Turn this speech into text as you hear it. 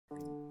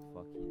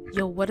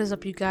Yo, what is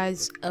up, you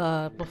guys?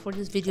 Before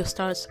this video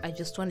starts, I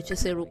just wanted to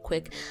say real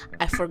quick,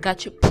 I forgot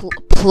to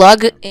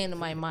plug in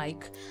my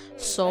mic,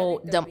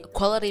 so the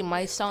quality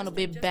might sound a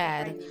bit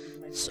bad.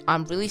 So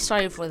I'm really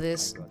sorry for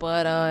this,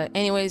 but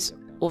anyways,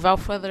 without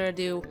further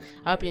ado,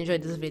 I hope you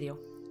enjoyed this video.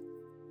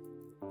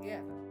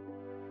 Yeah.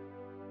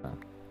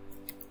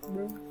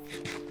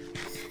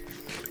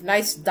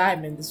 Nice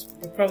diamond.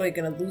 You're probably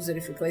gonna lose it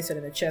if you place it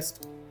in the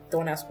chest.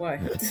 Don't ask why.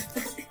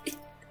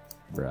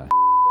 Bruh.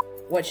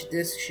 Watch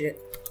this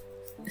shit.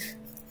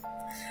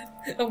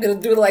 I'm gonna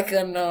do like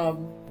an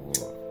I'm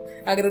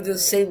gonna do the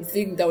same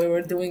thing that we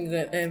were doing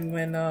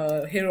when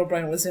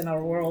Herobrine was in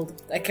our world.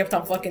 I kept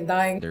on fucking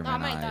dying. They're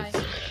my eyes.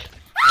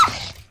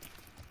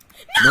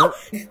 No!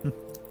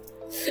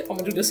 I'm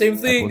gonna do the same I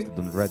thing. posted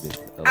on Reddit.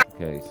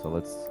 Okay, so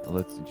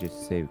let's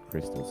just save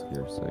crystals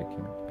here so I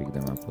can pick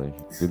them up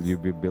later. Will you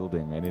be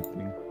building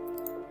anything?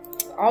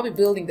 I'll be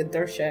building the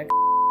dirt shack.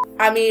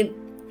 I mean,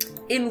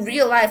 in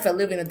real life I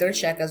live in a dirt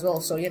shack as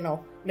well, so you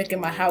know, making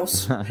my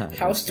house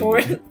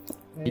tour.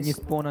 Can you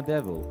spawn a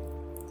devil?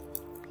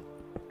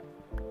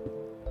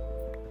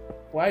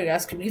 Why are you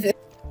asking me this?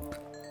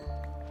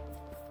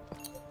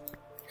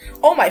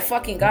 Oh my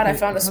fucking god, I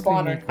found a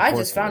spawner. I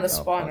just found a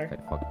spawner. I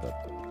fucked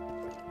up.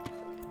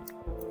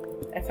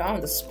 I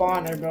found the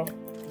spawner, bro.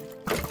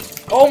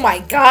 Oh my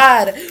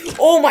god!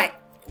 Oh my...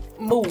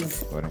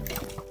 Move.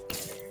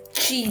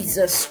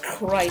 Jesus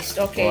Christ.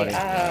 Okay,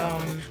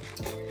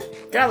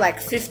 there are like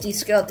 50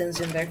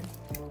 skeletons in there.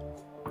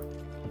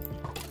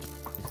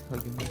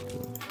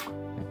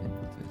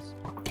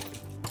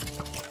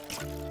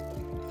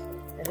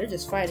 Yeah, they're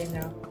just fighting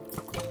now.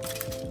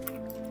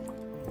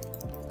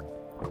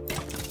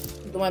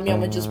 Don't mind me, I'm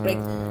gonna just break...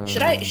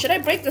 Should I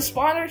break the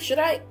spawner? Should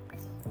I?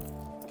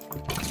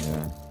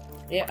 Yeah.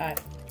 Yeah,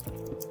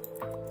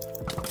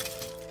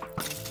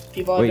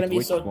 people are gonna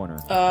be so...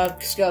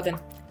 Spawner? Skeleton.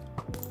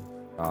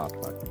 Ah,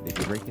 fuck. Did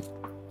you break it?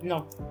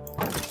 No.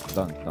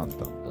 Done.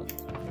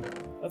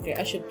 Okay,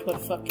 I should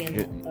put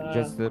fucking...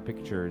 Just the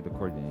picture, the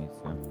coordinates,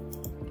 yeah.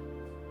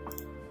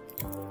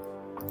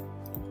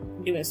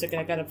 Give me a second,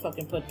 I gotta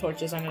fucking put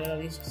torches on it at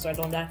least so I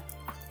don't die.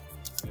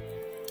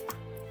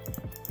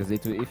 Because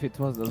if it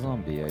was a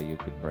zombie, you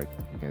could break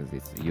it because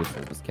it's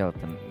useful. The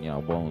skeleton, you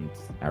know, bones,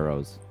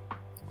 arrows.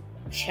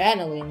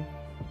 Channeling.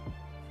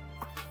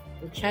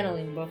 The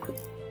channeling book.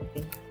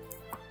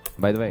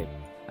 By the way,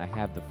 I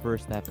have the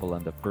first apple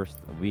and the first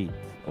wheat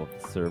of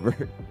the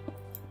server.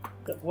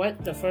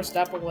 What? The first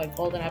apple, like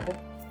golden apple?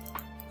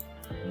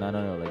 No,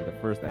 like the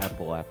first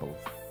apple.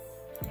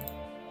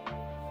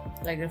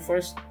 Like the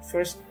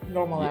first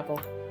normal apple.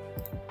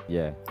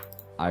 Yeah,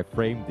 I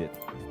framed it.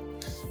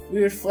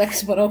 Weird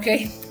flex, but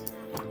okay.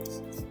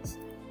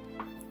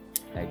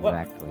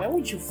 Exactly. Why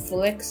would you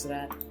flex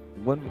that?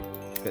 When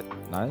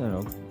I don't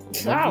know.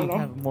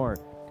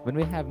 When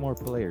we have more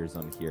players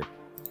on here,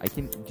 I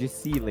can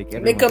just see like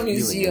everyone make a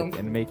museum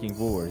and making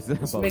wars.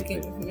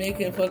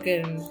 Making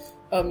fucking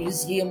a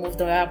museum of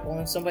the apple,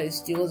 and if somebody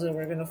steals it,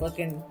 we're gonna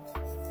fucking.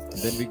 And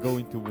then we go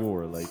into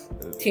war like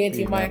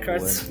TNT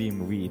minecarts and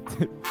team wheat.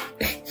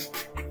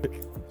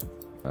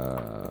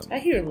 I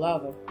hear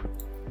lava.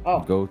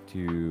 Oh. Go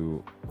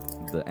to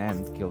the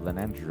end, kill an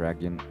end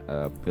dragon,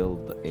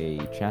 build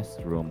a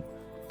chest room,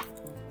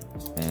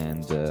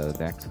 and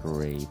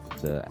decorate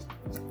the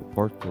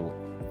portal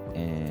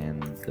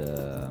and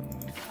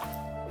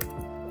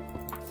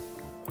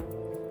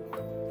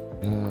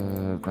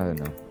I don't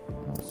know.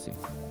 We'll see.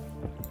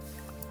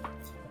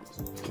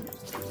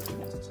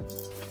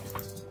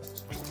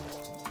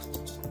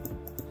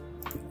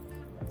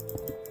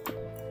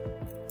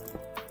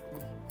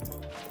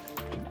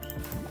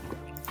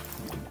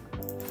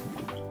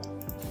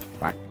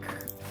 Back.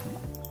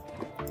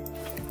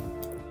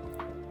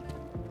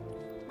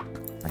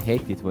 I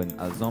hate it when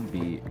a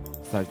zombie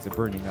starts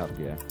burning up,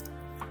 yeah,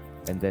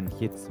 and then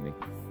hits me.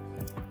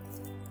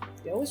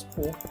 That was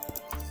cool.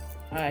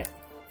 Alright.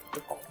 The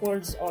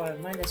chords are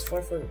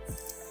 -4 for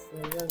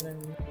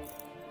 11.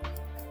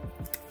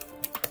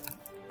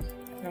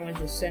 I'm gonna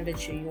just send it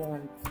to you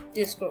on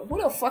Discord. Who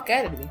the fuck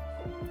added me?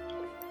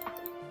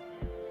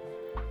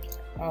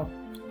 Oh.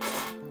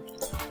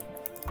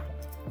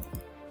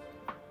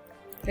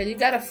 Okay, you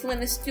got a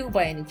flint and steel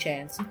by any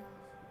chance?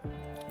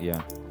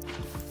 Yeah.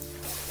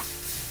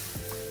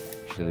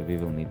 Actually, we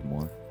will need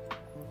more.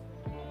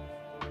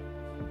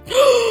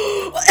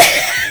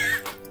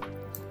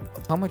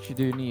 How much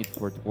do you need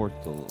for the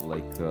portal?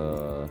 Like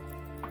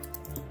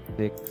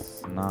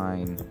 6,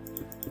 9,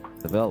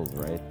 12,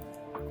 right?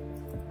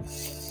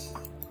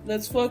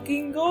 Let's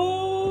fucking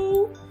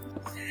go,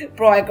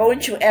 bro! I go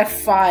into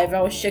F5.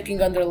 I was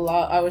checking under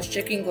I was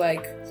checking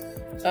like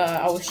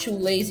I was too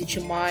lazy to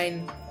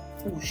mine.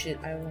 Oh shit!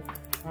 I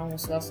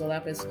almost lost the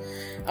lapis.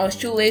 I was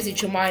too lazy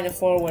to mine it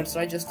forward, so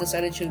I just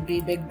decided to be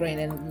big brain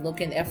and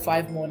look in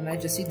F5 mode, and I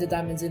just see the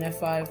diamonds in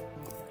F5.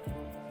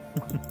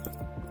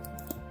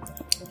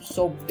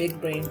 So big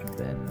brain.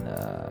 Then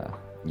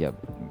yeah.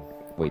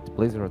 Wait,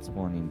 Blizzard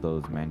spawn in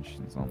those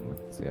mansions only.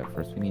 So yeah,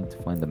 first we need to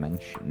find the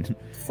mansion.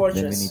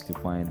 Fortress. Then we need to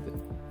find,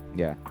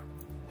 yeah.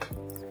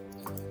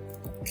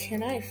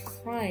 Can I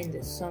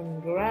find some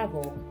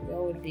gravel? That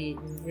would be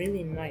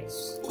really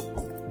nice.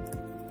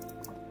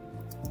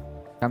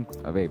 Come,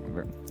 wait,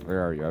 where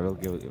are you? I will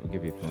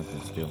give you flint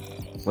and steel.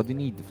 What do you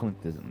need the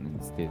flint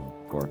and steel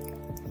for?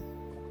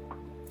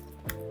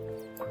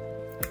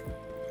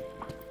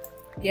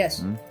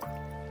 Yes. Hmm?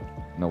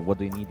 No, what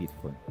do you need it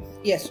for?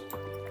 Yes.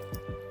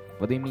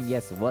 What do you mean,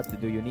 yes? What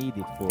do you need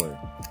it for?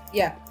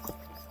 Yeah.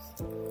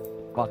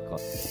 Fuck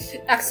off.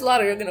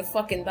 Axolotl, you're gonna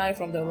fucking die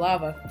from the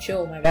lava.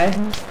 Chill, my guy.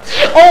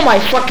 Oh my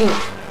fucking...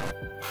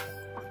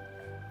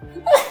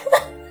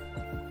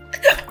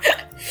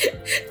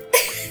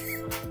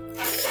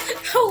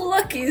 How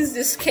lucky is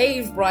this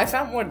cave, bro? I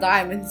found more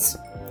diamonds.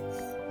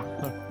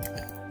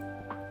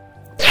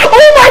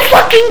 Oh my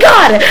fucking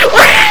god!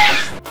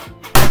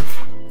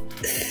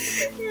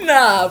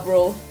 Nah,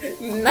 bro.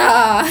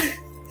 Nah.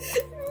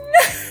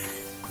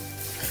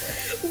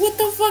 What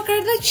the fuck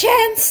are the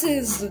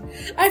chances?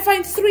 I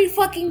find 3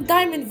 fucking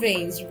diamond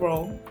veins,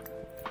 bro.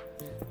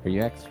 Are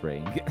you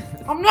X-raying?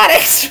 I'm not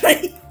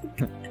X-raying.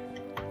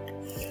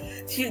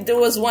 There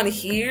was one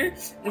here,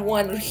 the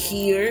one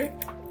here.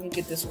 Let me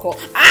get this coal.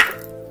 Ah!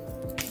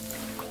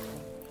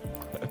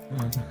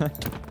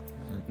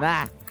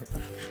 Nah.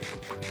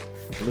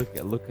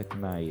 Look at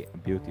my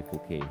beautiful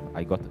cave.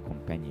 I got a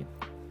companion.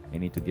 I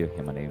need to give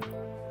him a name.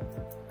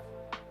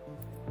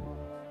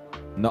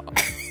 No.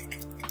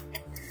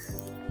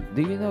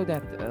 Do you know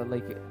that,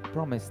 like,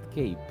 promised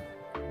cape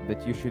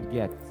that you should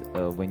get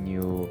when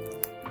you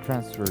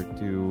transfer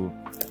to...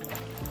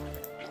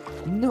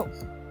 No!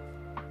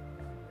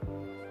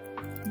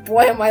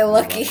 Boy, am I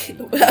lucky.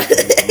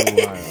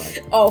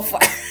 Oh,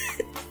 fuck.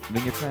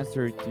 When you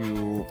transfer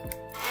to...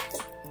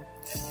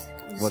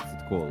 What's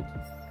it called?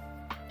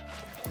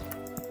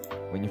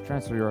 When you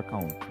transfer your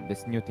account,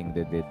 this new thing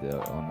they did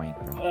on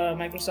Minecraft.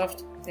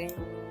 Microsoft thing.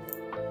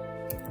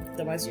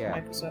 The Yeah.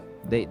 Microsoft.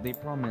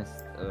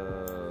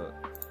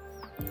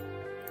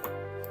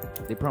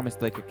 They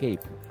promised like a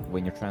cape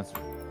when you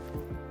transfer.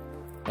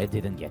 I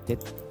didn't get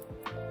it.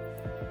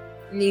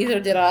 Neither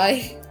did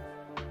I.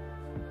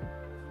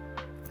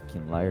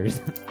 Fucking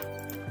liars.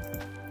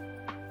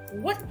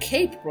 What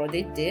cape, bro?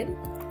 They did?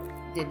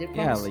 Did they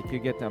Yeah, promise? like you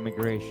get a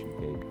migration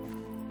cape.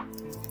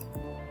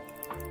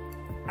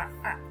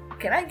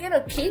 Can I get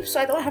a cape so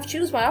I don't have to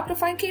choose my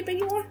Optifine cape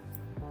anymore?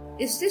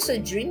 Is this a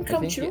dream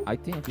come true? I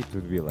think it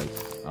would be like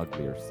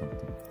ugly or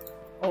something.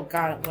 Oh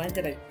god, when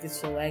did I get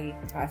so laggy?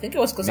 I think it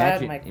was because I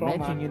had my chroma.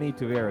 Imagine you need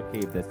to wear a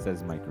cape that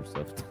says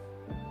Microsoft.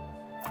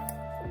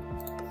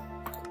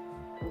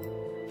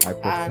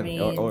 I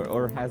mean...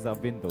 or has a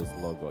Windows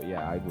logo.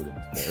 Yeah, I wouldn't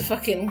care.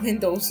 Fucking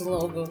Windows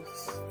logo.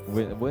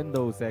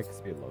 Windows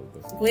XP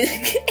logo.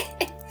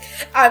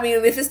 I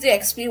mean, if it's the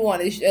XP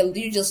one,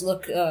 you just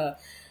look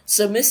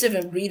submissive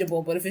and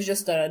readable, but if it's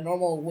just a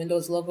normal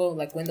Windows logo,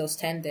 like Windows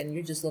 10, then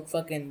you just look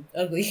fucking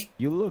ugly.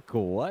 You look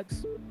what?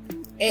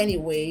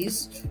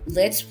 Anyways,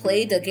 let's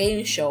play the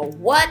game show.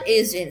 What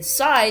is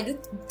inside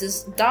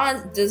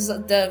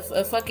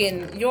the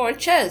fucking your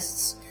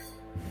chests?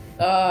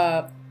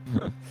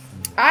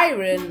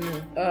 Iron,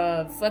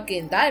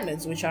 fucking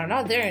diamonds, which are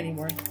not there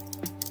anymore.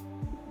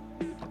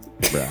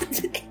 Bruh.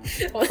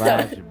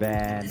 Flash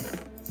ban.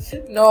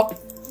 Nope.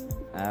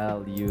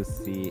 Lucari.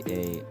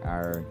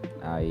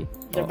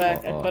 They're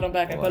back. I put them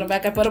back. I put them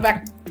back. I put them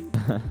back.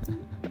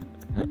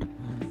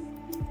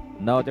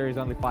 No, there is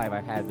only 5.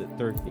 I had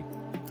 30.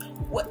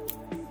 What?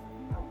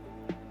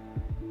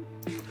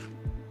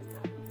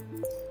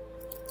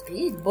 You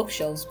need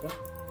bookshelves, bro.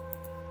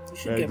 You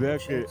should get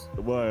bookshelves.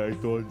 Why I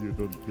told you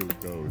don't kill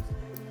cows.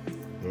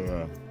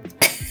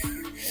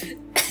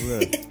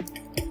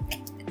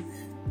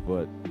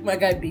 What? My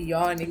guy be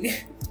yawning.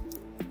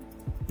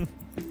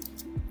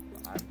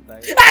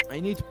 I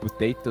need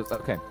potatoes.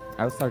 Okay,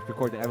 I'll start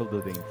recording. I will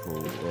do the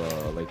intro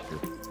later.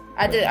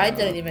 I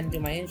didn't even do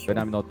my intro. But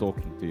I'm not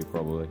talking to you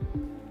probably.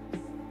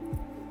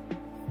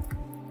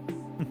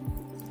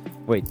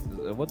 Wait,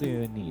 what do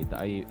you need?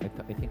 I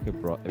think I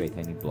brought. Wait,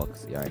 I need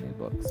blocks. Yeah, I need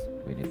blocks.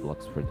 We need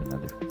blocks for the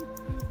nether.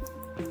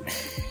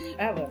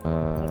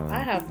 I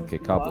have okay,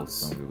 blocks.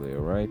 cobblestone will be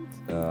alright.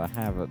 I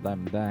have a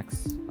diamond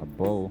axe, a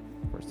bow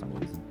for some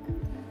reason.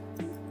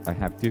 I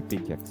have 2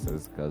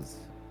 pickaxes because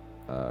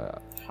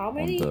how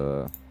many?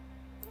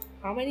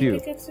 How many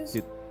pickaxes?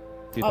 2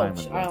 Oh,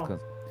 diamond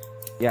ones.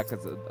 Yeah,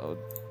 because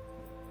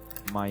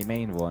my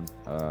main one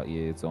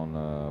is on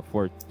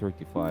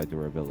 435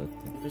 durability.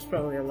 There's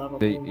probably a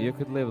level. You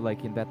could live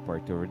like in that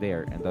part over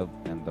there, and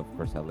of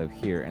course I live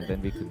here, and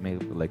then we could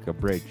make like a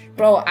bridge.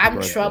 Bro, I'm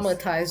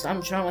traumatized.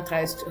 I'm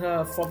traumatized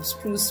from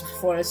spruce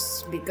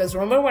forests because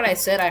remember when I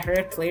said I heard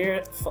a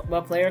player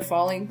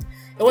falling?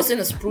 It was in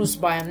a spruce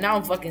biome. Now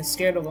I'm fucking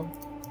scared of him.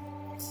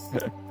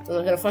 So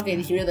I'm gonna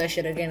fucking hear that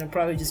shit again. I'm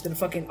probably just gonna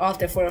fucking alt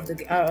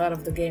F4 out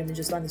of the game and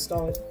just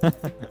uninstall it.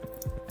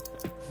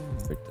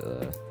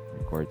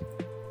 Recording.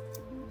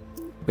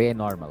 Be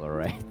normal,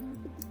 alright?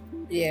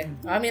 Yeah,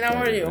 I mean I'm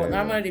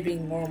already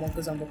being normal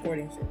because I'm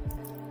recording shit.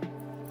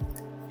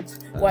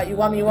 What you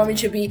want me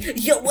to be?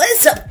 Yo,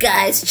 what's up,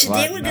 guys?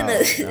 Today we're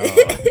gonna.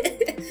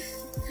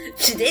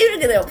 Today we're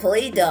gonna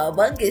play the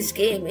Among Us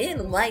game in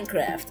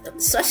Minecraft.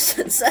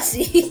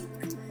 Sussy.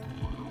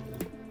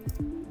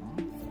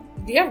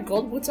 Do you have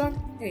gold boots on?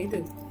 Yeah, you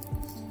do.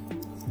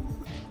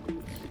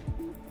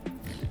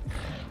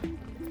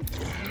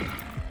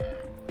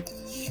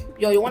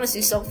 Yo, you wanna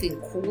see something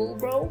cool,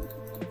 bro?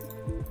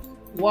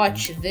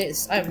 Watch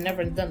this. I've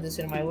never done this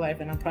in my life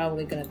and I'm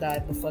probably gonna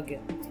die, but fuck it.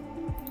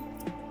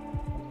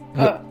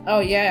 Oh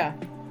yeah.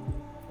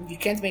 You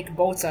can't make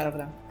boats out of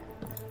them.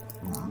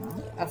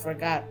 I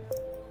forgot.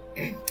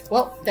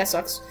 Well, that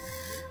sucks.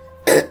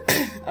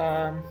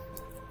 I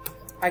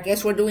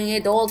guess we're doing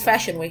it the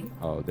old-fashioned way.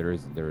 Oh, there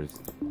is. Yeah.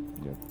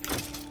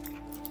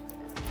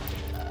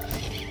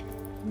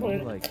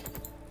 What? Like,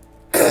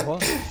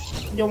 what?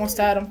 You almost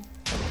had him.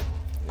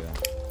 Yeah.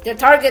 They're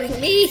targeting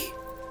me!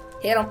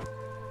 Hit him.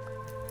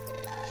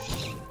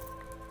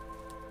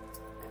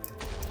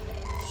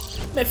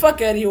 Man, fuck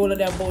out of here with all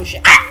that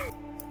bullshit. Ah!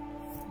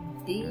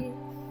 Dude.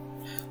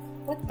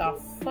 What the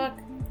fuck?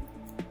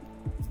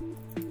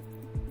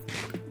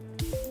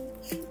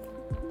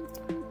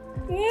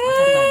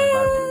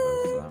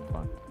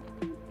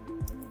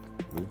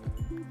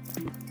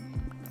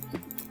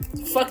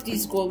 Fuck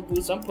these gold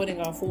boots, I'm putting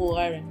on full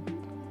iron.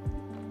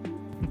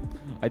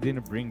 I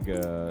didn't bring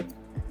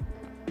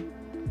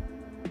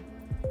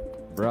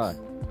bruh.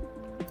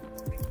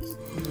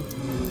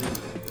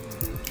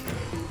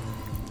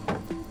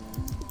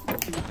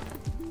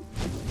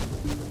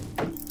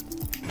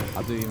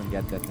 How do you even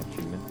get that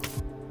achievement?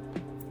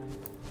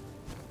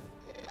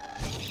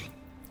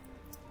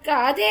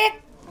 Got it!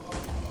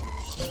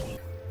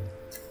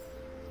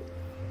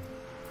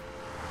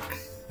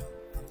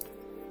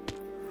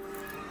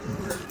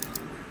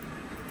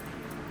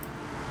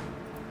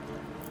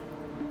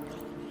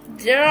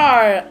 There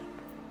are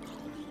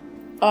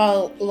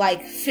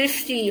like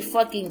 50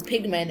 fucking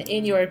pigmen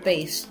in your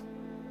base.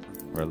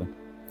 Really?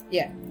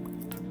 Yeah.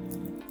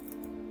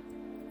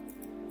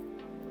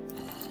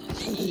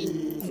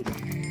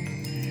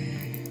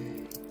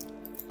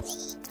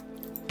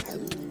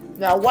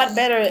 Now, what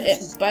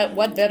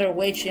better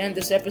way to end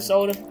this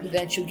episode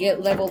than to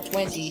get level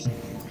 20?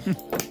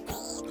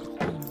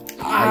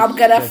 I'm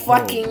gonna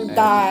fucking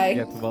die.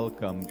 Get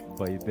welcomed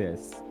by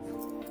this.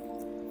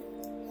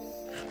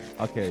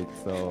 Okay,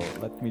 so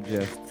let me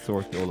just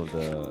sort all of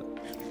the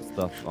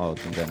stuff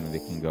out and then we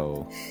can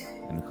go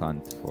and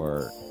hunt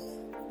for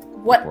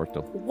the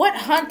portal. What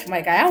hunt,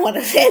 my guy? I want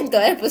to end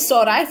the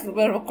episode. I've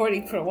been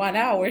recording for 1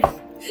 hour.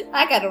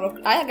 I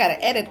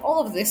gotta edit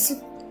all of this.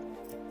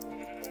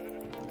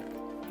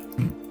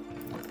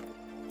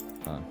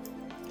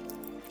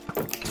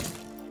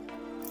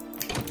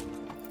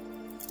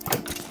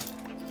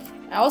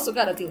 I also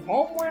gotta do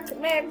homework,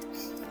 man.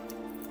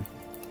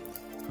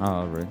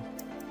 Oh, really?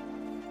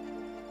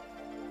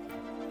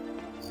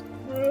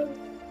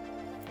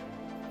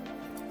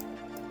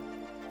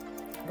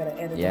 Gotta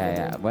edit.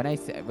 Yeah. When I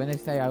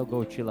say I'll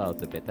go chill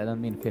out a bit, I don't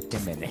mean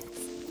 15 minutes.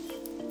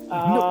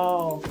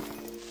 Oh. No.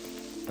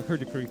 I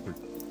heard a creeper.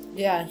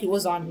 Yeah, he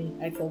was on me.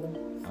 I killed him.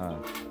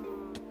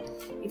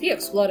 If he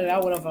exploded, I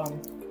would have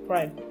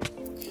cried.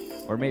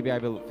 Or maybe I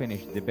will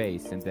finish the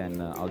base and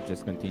then I'll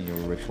just continue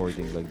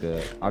recording like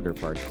the other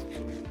part.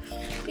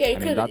 Yeah, you I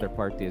could. mean, the other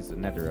part is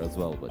Nether as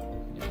well, but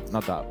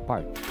not that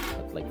part,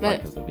 but like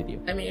part of the video.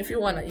 I mean, if you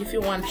want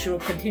to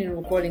continue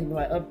recording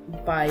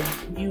by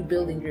you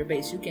building your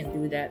base, you can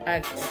do that.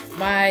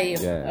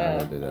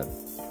 I'll do that.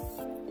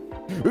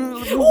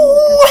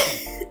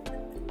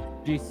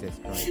 Jesus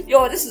Christ!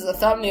 Yo, this is a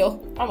thumbnail.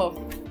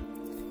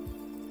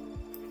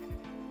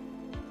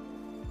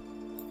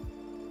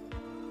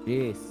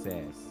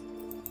 Jesus.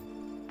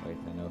 Wait,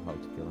 I know how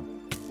to kill him.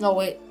 No,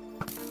 wait.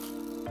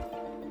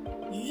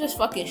 Did you just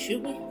fucking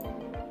shoot me?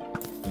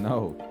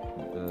 No,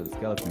 the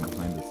skeleton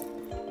behind us.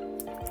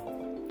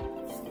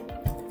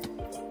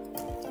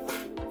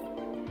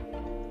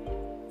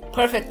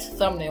 Perfect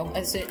thumbnail.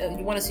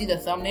 You want to see the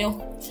thumbnail?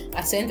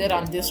 I sent it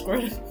on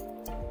Discord.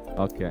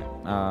 Okay.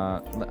 I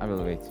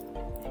will wait.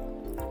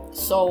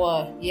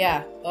 So,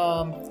 yeah.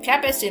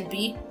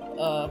 CapSMP.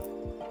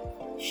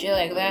 Shit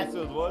like that.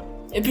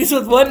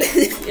 Episode 1.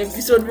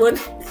 Episode 1.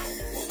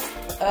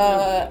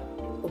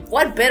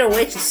 What better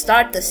way to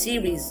start the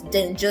series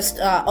than just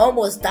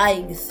almost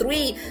dying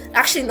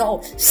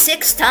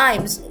 6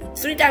 times.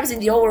 3 times in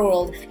the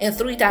overworld and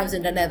 3 times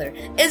in the nether.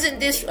 Isn't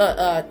this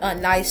a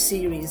nice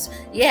series?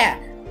 Yeah,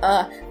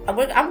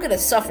 I'm gonna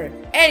suffer.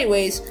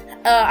 Anyways,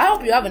 I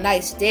hope you have a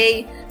nice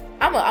day.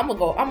 I'm gonna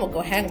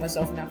go hang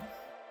myself now.